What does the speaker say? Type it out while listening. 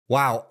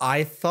Wow,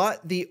 I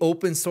thought the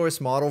open source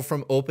model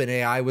from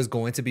OpenAI was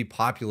going to be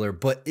popular,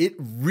 but it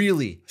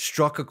really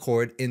struck a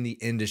chord in the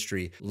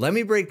industry. Let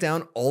me break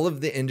down all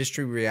of the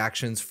industry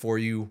reactions for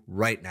you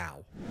right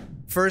now.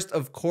 First,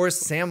 of course,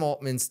 Sam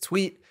Altman's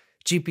tweet,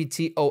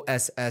 GPT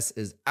OSS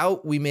is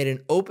out. We made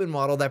an open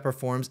model that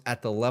performs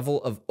at the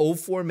level of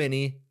O4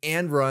 mini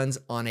and runs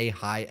on a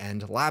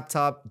high-end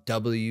laptop,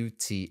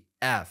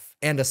 WTF,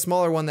 and a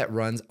smaller one that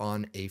runs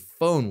on a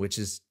phone, which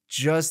is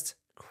just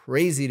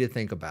crazy to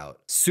think about.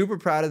 Super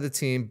proud of the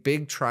team,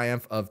 big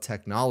triumph of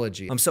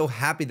technology. I'm so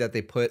happy that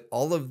they put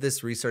all of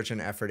this research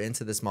and effort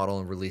into this model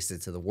and released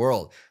it to the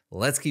world.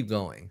 Let's keep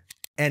going.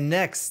 And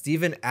next,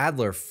 Steven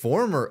Adler,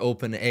 former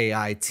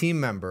OpenAI team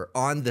member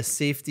on the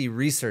safety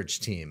research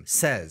team,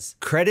 says,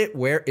 credit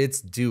where it's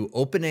due.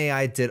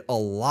 OpenAI did a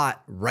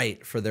lot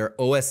right for their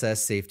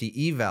OSS safety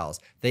evals.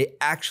 They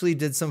actually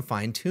did some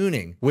fine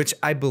tuning, which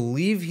I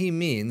believe he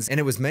means, and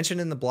it was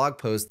mentioned in the blog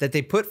post, that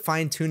they put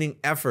fine tuning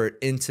effort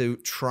into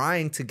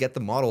trying to get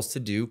the models to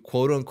do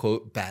quote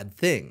unquote bad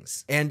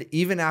things. And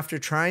even after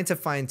trying to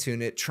fine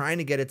tune it, trying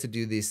to get it to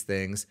do these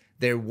things,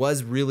 there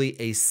was really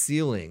a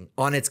ceiling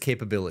on its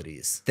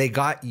capabilities. They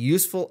got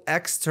useful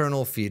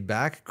external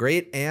feedback,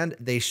 great, and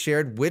they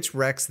shared which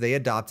recs they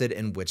adopted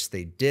and which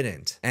they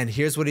didn't. And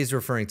here's what he's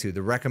referring to: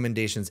 the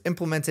recommendations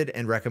implemented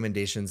and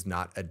recommendations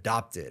not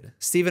adopted.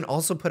 Steven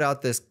also put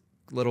out this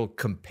little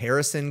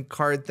comparison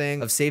card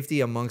thing of safety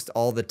amongst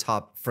all the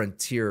top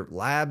frontier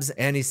labs,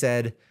 and he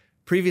said,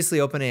 previously,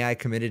 OpenAI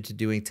committed to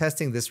doing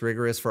testing this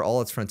rigorous for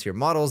all its frontier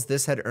models.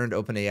 This had earned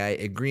OpenAI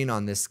a green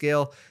on this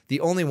scale, the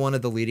only one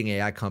of the leading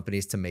AI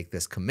companies to make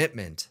this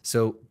commitment.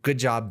 So good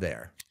job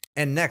there.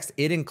 And next,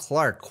 Aidan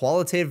Clark,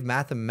 qualitative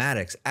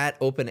mathematics at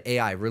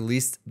OpenAI,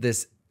 released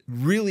this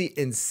really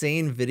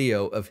insane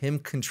video of him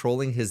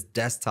controlling his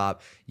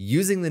desktop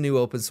using the new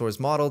open source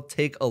model.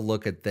 Take a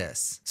look at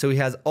this. So he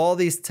has all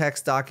these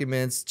text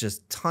documents,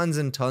 just tons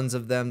and tons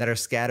of them that are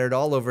scattered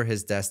all over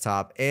his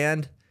desktop,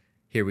 and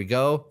here we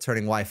go,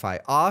 turning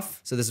Wi-Fi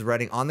off. So this is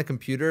running on the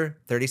computer,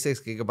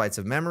 36 gigabytes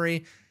of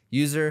memory.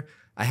 User,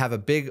 I have a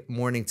big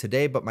morning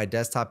today, but my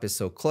desktop is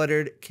so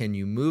cluttered. Can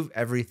you move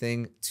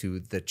everything to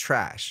the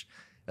trash?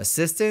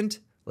 Assistant,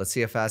 let's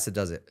see how fast it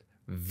does it.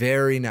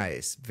 Very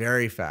nice,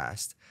 very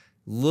fast.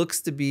 Looks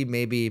to be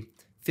maybe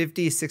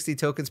 50, 60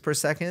 tokens per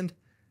second.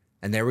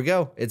 And there we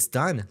go, it's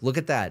done. Look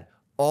at that.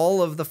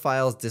 All of the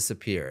files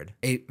disappeared.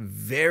 A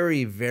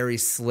very, very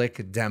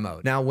slick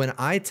demo. Now, when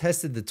I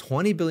tested the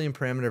 20 billion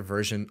parameter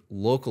version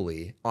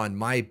locally on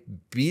my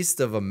beast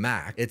of a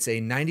Mac, it's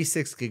a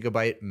 96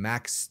 gigabyte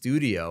Mac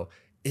Studio.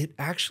 It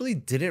actually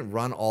didn't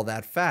run all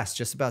that fast,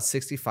 just about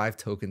 65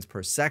 tokens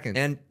per second.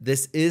 And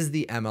this is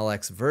the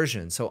MLX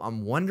version, so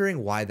I'm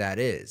wondering why that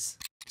is.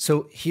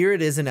 So here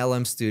it is in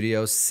LM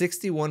Studio,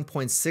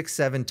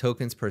 61.67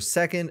 tokens per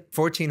second,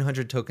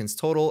 1400 tokens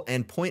total,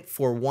 and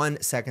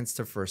 0.41 seconds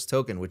to first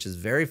token, which is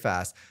very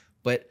fast,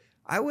 but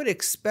I would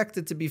expect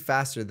it to be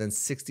faster than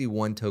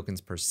 61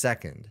 tokens per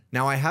second.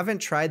 Now, I haven't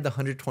tried the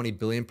 120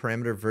 billion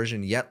parameter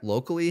version yet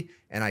locally,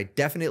 and I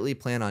definitely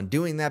plan on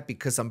doing that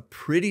because I'm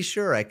pretty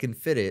sure I can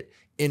fit it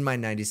in my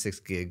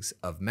 96 gigs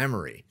of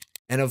memory.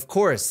 And of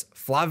course,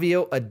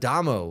 Flavio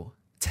Adamo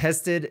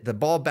tested the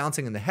ball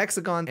bouncing in the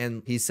hexagon,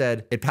 and he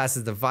said it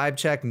passes the vibe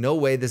check. No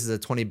way, this is a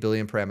 20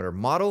 billion parameter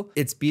model.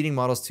 It's beating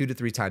models 2 to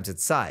 3 times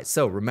its size.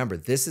 So remember,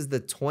 this is the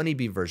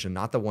 20B version,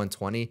 not the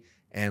 120.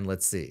 And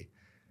let's see.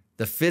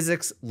 The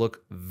physics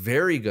look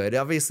very good.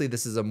 Obviously,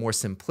 this is a more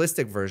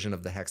simplistic version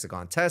of the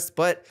hexagon test,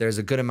 but there's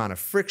a good amount of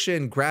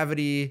friction,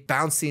 gravity,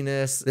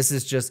 bounciness. This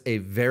is just a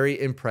very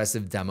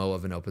impressive demo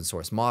of an open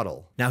source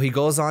model. Now, he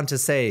goes on to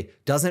say,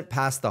 doesn't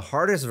pass the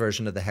hardest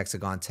version of the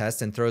hexagon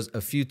test and throws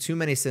a few too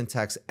many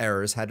syntax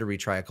errors, had to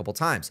retry a couple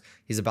times.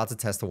 He's about to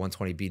test the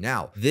 120B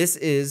now. This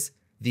is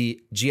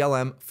the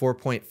GLM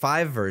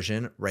 4.5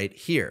 version right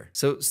here.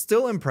 So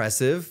still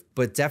impressive,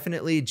 but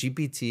definitely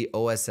GPT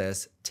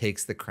OSS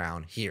takes the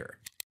crown here.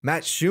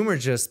 Matt Schumer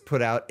just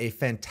put out a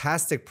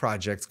fantastic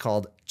project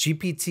called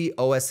GPT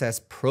OSS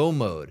Pro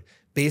Mode,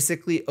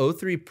 basically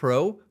O3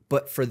 Pro,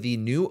 but for the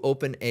new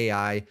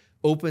OpenAI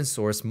open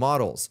source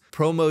models.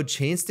 Pro Mode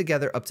chains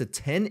together up to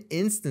 10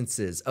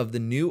 instances of the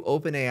new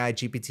OpenAI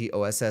GPT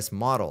OSS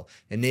model,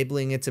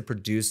 enabling it to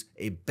produce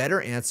a better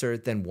answer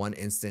than one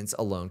instance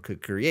alone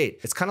could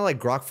create. It's kind of like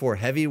Grok 4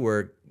 Heavy,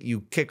 where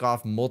you kick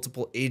off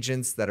multiple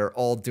agents that are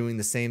all doing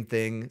the same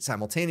thing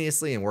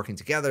simultaneously and working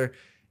together,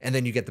 and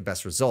then you get the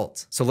best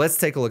result. So let's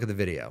take a look at the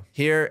video.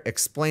 Here,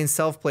 explain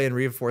self-play and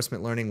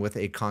reinforcement learning with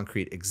a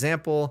concrete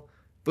example.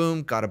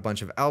 Boom, got a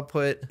bunch of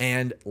output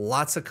and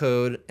lots of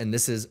code, and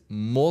this is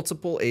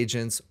multiple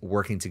agents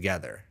working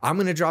together. I'm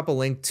gonna drop a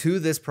link to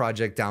this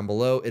project down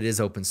below. It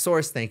is open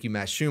source. Thank you,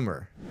 Matt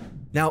Schumer.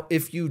 Now,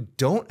 if you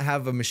don't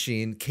have a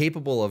machine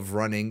capable of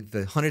running the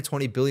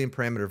 120 billion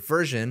parameter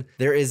version,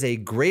 there is a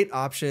great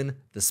option,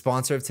 the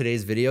sponsor of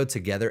today's video,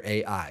 Together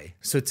AI.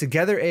 So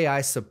Together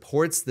AI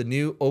supports the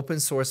new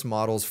open source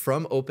models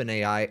from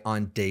OpenAI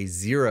on day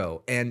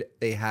 0, and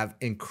they have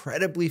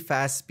incredibly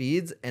fast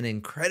speeds and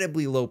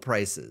incredibly low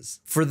prices.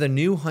 For the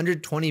new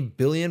 120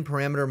 billion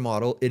parameter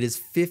model, it is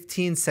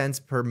 15 cents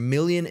per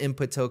million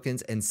input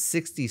tokens and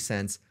 60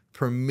 cents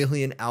per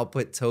million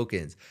output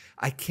tokens.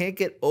 I can't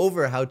get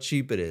over how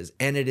cheap it is,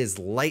 and it is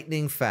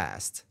lightning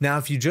fast. Now,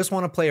 if you just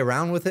want to play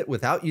around with it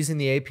without using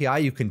the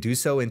API, you can do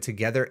so in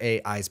Together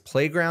AI's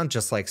playground,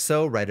 just like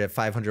so, write a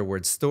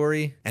 500-word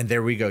story. And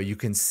there we go. You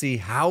can see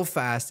how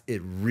fast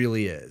it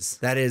really is.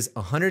 That is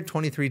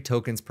 123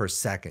 tokens per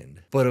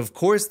second. But of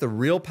course, the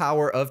real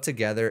power of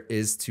Together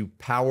is to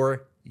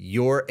power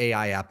your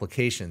AI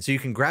application. So you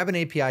can grab an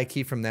API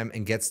key from them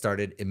and get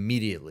started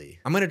immediately.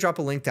 I'm going to drop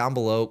a link down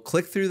below.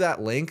 Click through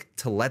that link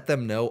to let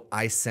them know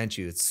I sent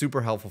you. It's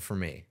super helpful for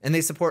me. And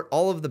they support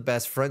all of the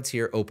best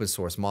frontier open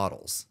source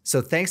models. So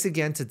thanks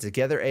again to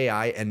Together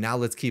AI. And now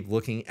let's keep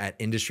looking at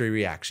industry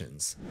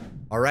reactions.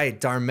 All right,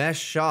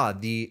 Dharmesh Shah,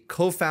 the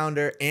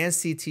co-founder and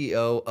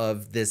CTO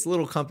of this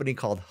little company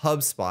called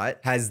HubSpot,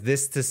 has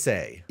this to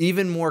say.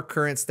 Even more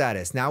current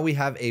status. Now we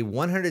have a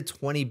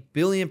 120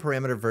 billion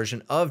parameter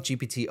version of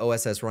GPT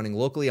OSS running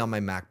locally on my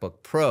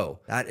MacBook Pro.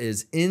 That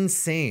is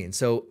insane.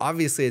 So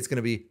obviously it's going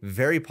to be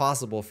very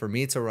possible for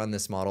me to run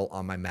this model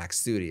on my Mac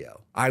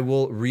Studio. I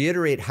will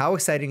reiterate how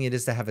exciting it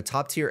is to have a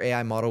top-tier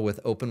AI model with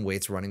open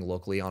weights running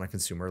locally on a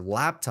consumer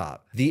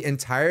laptop. The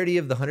entirety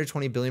of the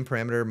 120 billion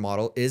parameter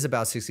model is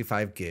about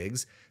 65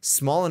 gigs,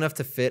 small enough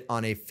to fit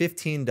on a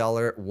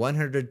 $15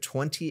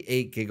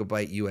 128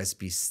 gigabyte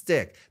USB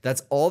stick.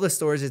 That's all the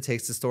storage it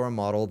takes to store a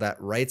model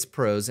that writes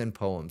prose and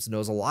poems,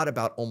 knows a lot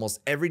about almost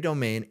every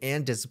domain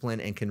and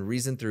discipline, and can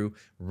reason through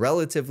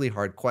relatively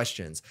hard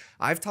questions.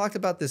 I've talked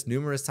about this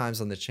numerous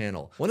times on the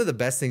channel. One of the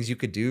best things you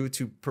could do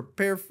to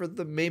prepare for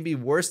the maybe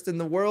worst in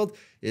the world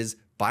is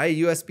buy a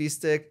USB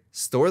stick,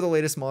 store the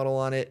latest model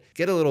on it,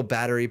 get a little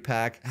battery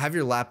pack, have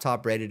your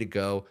laptop ready to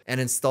go,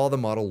 and install the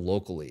model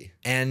locally.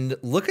 And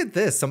look at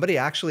this. Somebody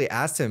actually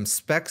asked him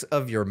specs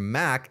of your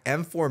Mac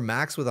M4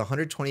 Max with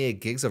 128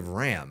 gigs of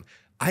RAM.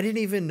 I didn't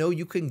even know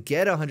you can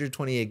get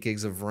 128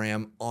 gigs of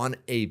RAM on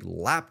a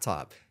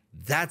laptop.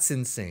 That's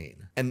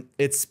insane. And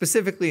it's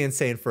specifically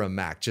insane for a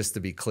Mac, just to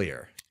be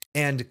clear.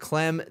 And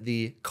Clem,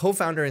 the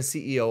co-founder and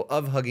CEO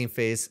of Hugging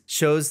Face,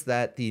 shows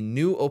that the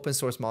new open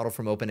source model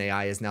from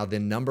OpenAI is now the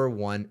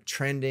 #1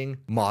 trending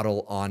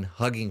model on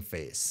Hugging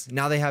Face.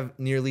 Now they have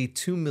nearly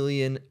 2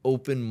 million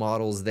open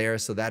models there,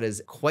 so that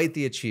is quite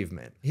the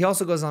achievement. He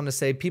also goes on to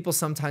say, people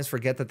sometimes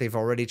forget that they've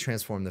already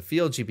transformed the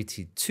field.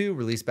 GPT-2,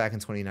 released back in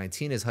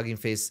 2019, is Hugging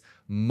Face's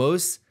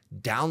most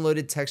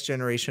downloaded text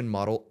generation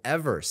model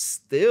ever.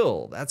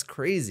 Still, that's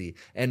crazy.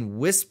 And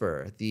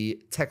Whisper,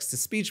 the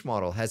text-to-speech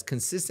model, has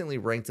consistently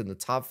ranked in the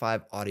top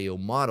 5 audio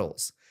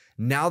models.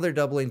 Now they're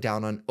doubling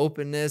down on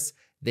openness.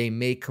 They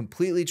may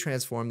completely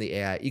transform the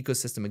AI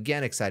ecosystem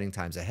again. Exciting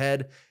times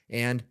ahead.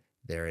 And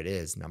there it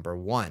is,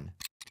 #1.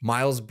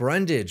 Miles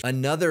Brundage,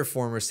 another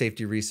former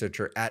safety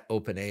researcher at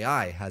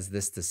OpenAI, has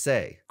this to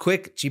say.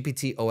 Quick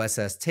GPT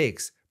OSS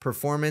takes.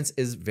 Performance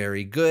is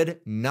very good,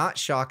 not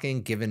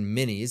shocking given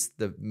minis,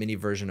 the mini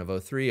version of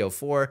 03,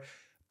 04,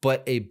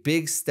 but a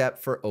big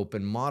step for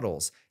open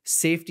models.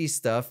 Safety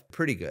stuff,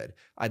 pretty good.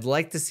 I'd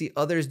like to see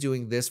others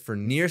doing this for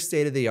near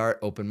state-of-the-art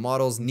open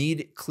models.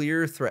 Need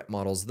clearer threat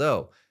models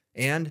though,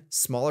 and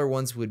smaller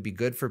ones would be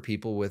good for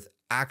people with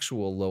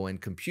actual low-end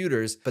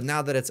computers. But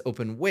now that it's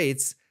open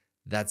weights,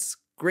 that's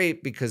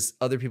great because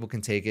other people can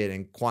take it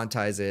and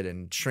quantize it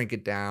and shrink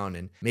it down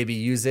and maybe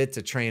use it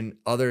to train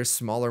other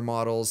smaller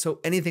models. So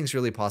anything's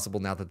really possible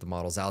now that the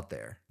model's out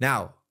there.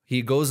 Now,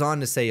 he goes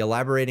on to say,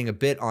 elaborating a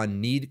bit on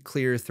need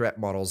clear threat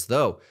models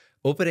though.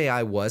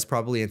 OpenAI was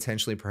probably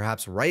intentionally,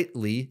 perhaps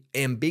rightly,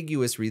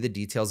 ambiguous re the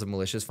details of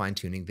malicious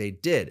fine-tuning they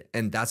did.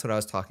 And that's what I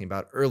was talking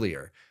about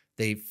earlier.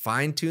 They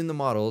fine-tuned the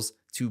models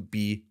to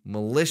be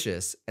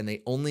malicious, and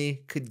they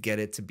only could get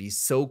it to be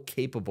so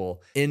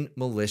capable in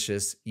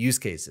malicious use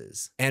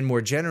cases. And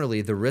more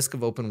generally, the risk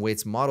of open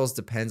weights models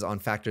depends on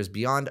factors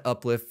beyond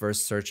uplift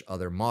versus search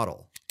other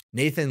model.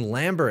 Nathan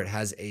Lambert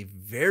has a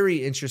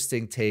very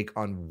interesting take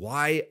on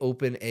why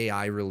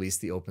OpenAI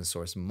released the open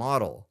source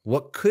model.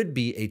 What could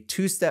be a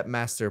two-step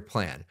master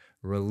plan.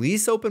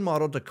 Release open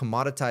model to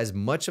commoditize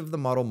much of the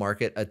model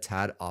market a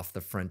tad off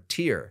the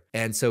frontier.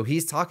 And so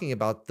he's talking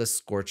about the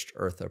scorched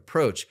earth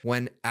approach.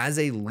 When as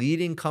a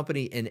leading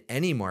company in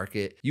any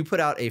market, you put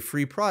out a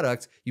free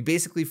product, you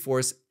basically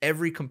force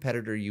every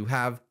competitor you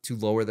have to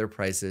lower their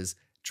prices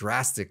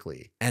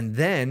drastically. And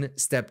then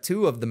step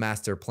 2 of the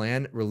master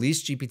plan,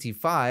 release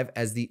GPT-5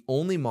 as the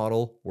only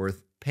model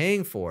worth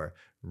paying for.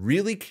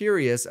 Really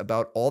curious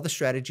about all the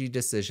strategy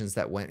decisions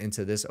that went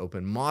into this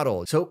open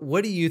model. So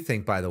what do you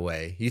think, by the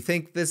way? You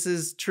think this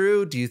is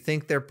true? Do you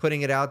think they're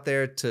putting it out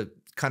there to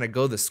kind of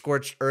go the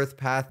scorched earth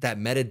path that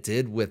Meta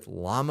did with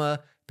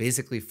Llama,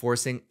 basically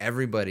forcing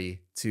everybody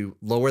to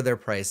lower their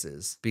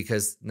prices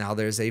because now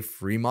there's a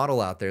free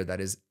model out there that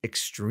is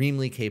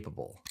extremely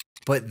capable.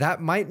 But that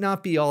might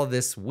not be all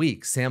this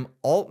week. Sam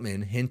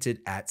Altman hinted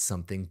at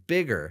something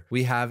bigger.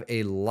 We have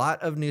a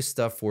lot of new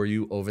stuff for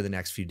you over the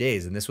next few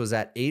days. And this was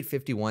at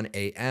 8:51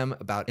 a.m.,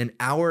 about an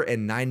hour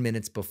and 9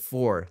 minutes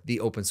before the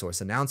open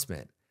source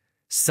announcement.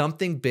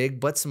 Something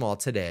big but small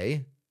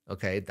today.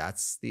 Okay,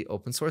 that's the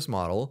open source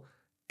model.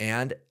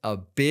 And a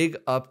big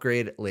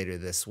upgrade later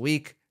this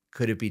week.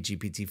 Could it be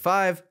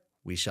GPT-5?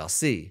 We shall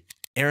see.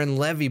 Aaron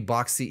Levy,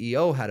 Box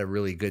CEO, had a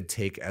really good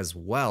take as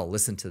well.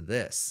 Listen to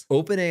this.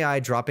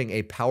 OpenAI dropping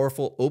a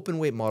powerful open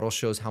weight model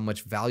shows how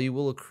much value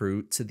will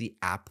accrue to the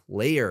app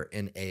layer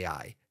in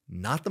AI.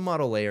 Not the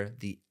model layer,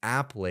 the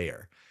app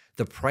layer.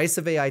 The price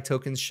of AI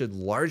tokens should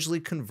largely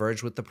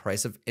converge with the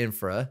price of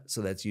infra.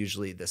 So that's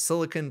usually the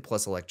silicon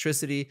plus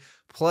electricity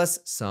plus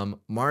some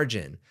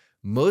margin.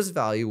 Most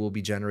value will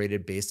be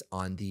generated based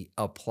on the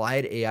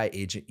applied AI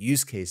agent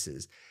use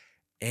cases.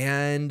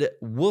 And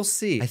we'll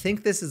see. I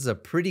think this is a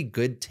pretty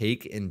good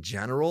take in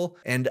general.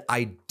 And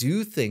I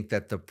do think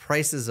that the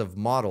prices of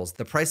models,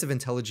 the price of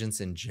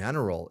intelligence in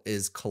general,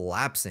 is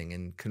collapsing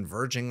and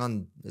converging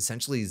on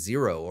essentially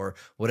zero or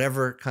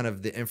whatever kind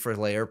of the infra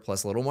layer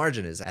plus little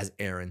margin is, as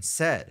Aaron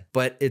said.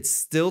 But it's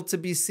still to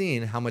be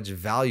seen how much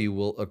value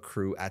will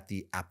accrue at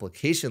the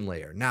application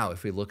layer. Now,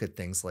 if we look at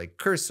things like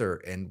Cursor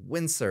and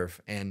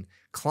Windsurf and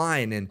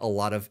Klein and a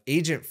lot of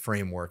agent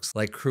frameworks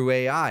like Crew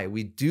AI,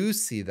 we do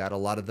see that a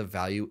lot of the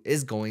value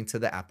is going to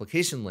the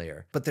application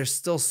layer. But there's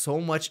still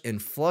so much in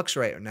flux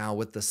right now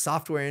with the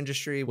software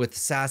industry, with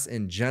SaaS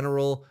in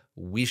general.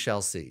 We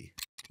shall see.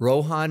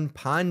 Rohan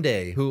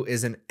Pandey, who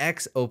is an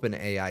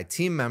ex-OpenAI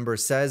team member,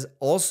 says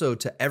also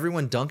to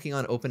everyone dunking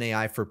on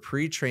OpenAI for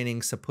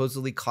pre-training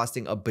supposedly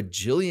costing $1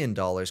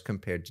 bajillion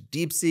compared to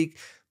DeepSeek,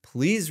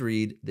 please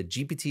read the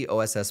GPT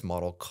OSS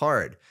model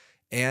card.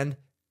 And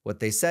what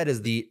they said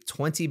is the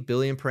 20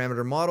 billion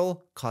parameter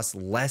model costs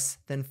less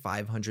than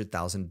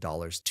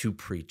 $500,000 to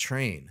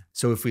pre-train.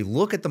 So if we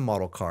look at the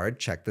model card,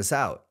 check this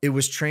out. It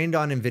was trained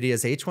on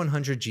NVIDIA's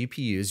H100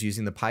 GPUs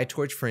using the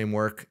PyTorch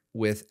framework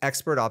with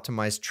expert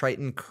optimized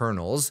Triton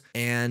kernels,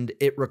 and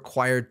it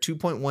required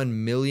 2.1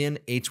 million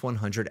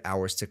H100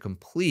 hours to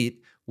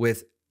complete,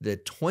 with the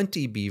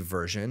 20B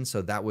version,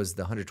 so that was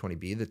the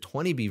 120B, the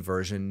 20B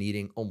version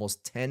needing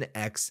almost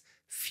 10x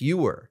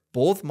fewer.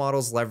 Both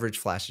models leverage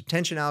flash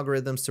attention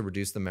algorithms to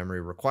reduce the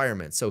memory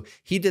requirements. So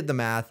he did the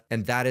math,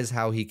 and that is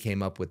how he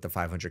came up with the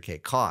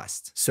 $500K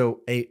cost.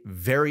 So a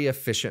very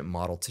efficient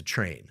model to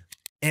train.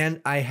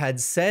 And I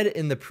had said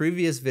in the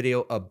previous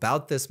video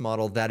about this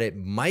model that it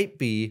might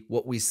be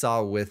what we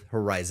saw with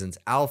Horizon's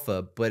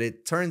Alpha, but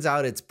it turns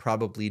out it's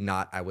probably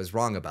not. I was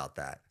wrong about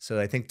that. So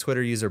I think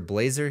Twitter user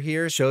Blazer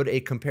here showed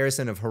a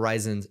comparison of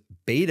Horizon's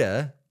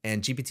Beta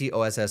and GPT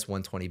OSS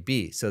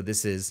 120B. So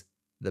this is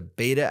the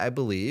beta, I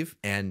believe,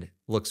 and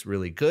looks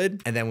really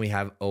good. And then we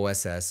have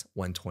OSS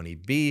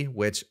 120B,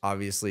 which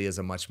obviously is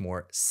a much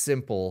more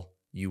simple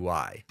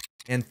UI.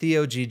 And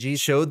Theo GG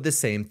showed the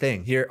same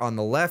thing. Here on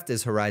the left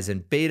is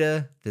Horizon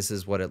Beta. This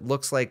is what it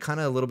looks like.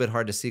 Kind of a little bit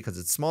hard to see because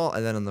it's small.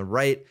 And then on the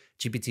right,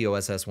 GPT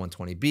OSS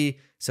 120B.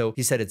 So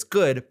he said it's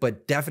good,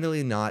 but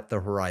definitely not the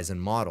Horizon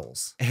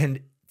models.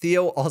 And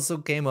Theo also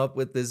came up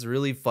with this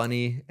really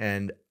funny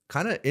and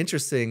kind of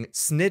interesting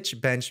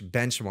snitch bench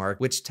benchmark,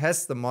 which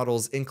tests the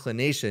model's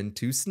inclination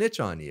to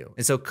snitch on you.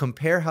 And so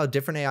compare how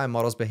different AI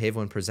models behave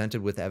when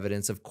presented with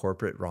evidence of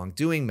corporate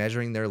wrongdoing,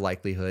 measuring their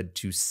likelihood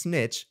to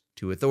snitch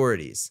to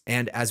authorities.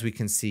 And as we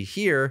can see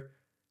here,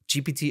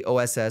 GPT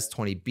OSS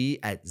 20B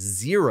at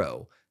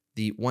 0,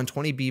 the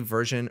 120B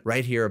version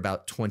right here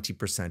about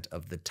 20%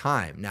 of the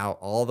time. Now,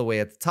 all the way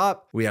at the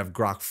top, we have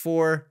Grok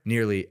 4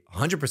 nearly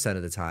 100%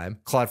 of the time,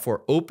 Claude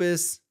 4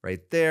 Opus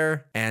right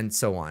there, and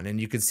so on.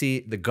 And you can see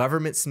the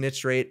government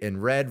snitch rate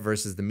in red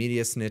versus the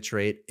media snitch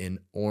rate in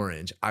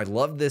orange. I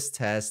love this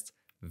test.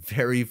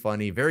 Very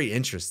funny, very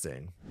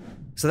interesting.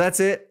 So that's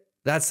it.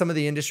 That's some of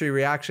the industry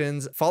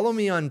reactions. Follow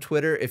me on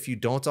Twitter if you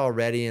don't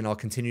already, and I'll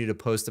continue to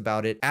post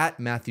about it at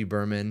Matthew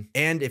Berman.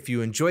 And if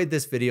you enjoyed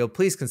this video,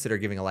 please consider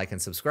giving a like and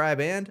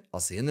subscribe, and I'll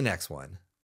see you in the next one.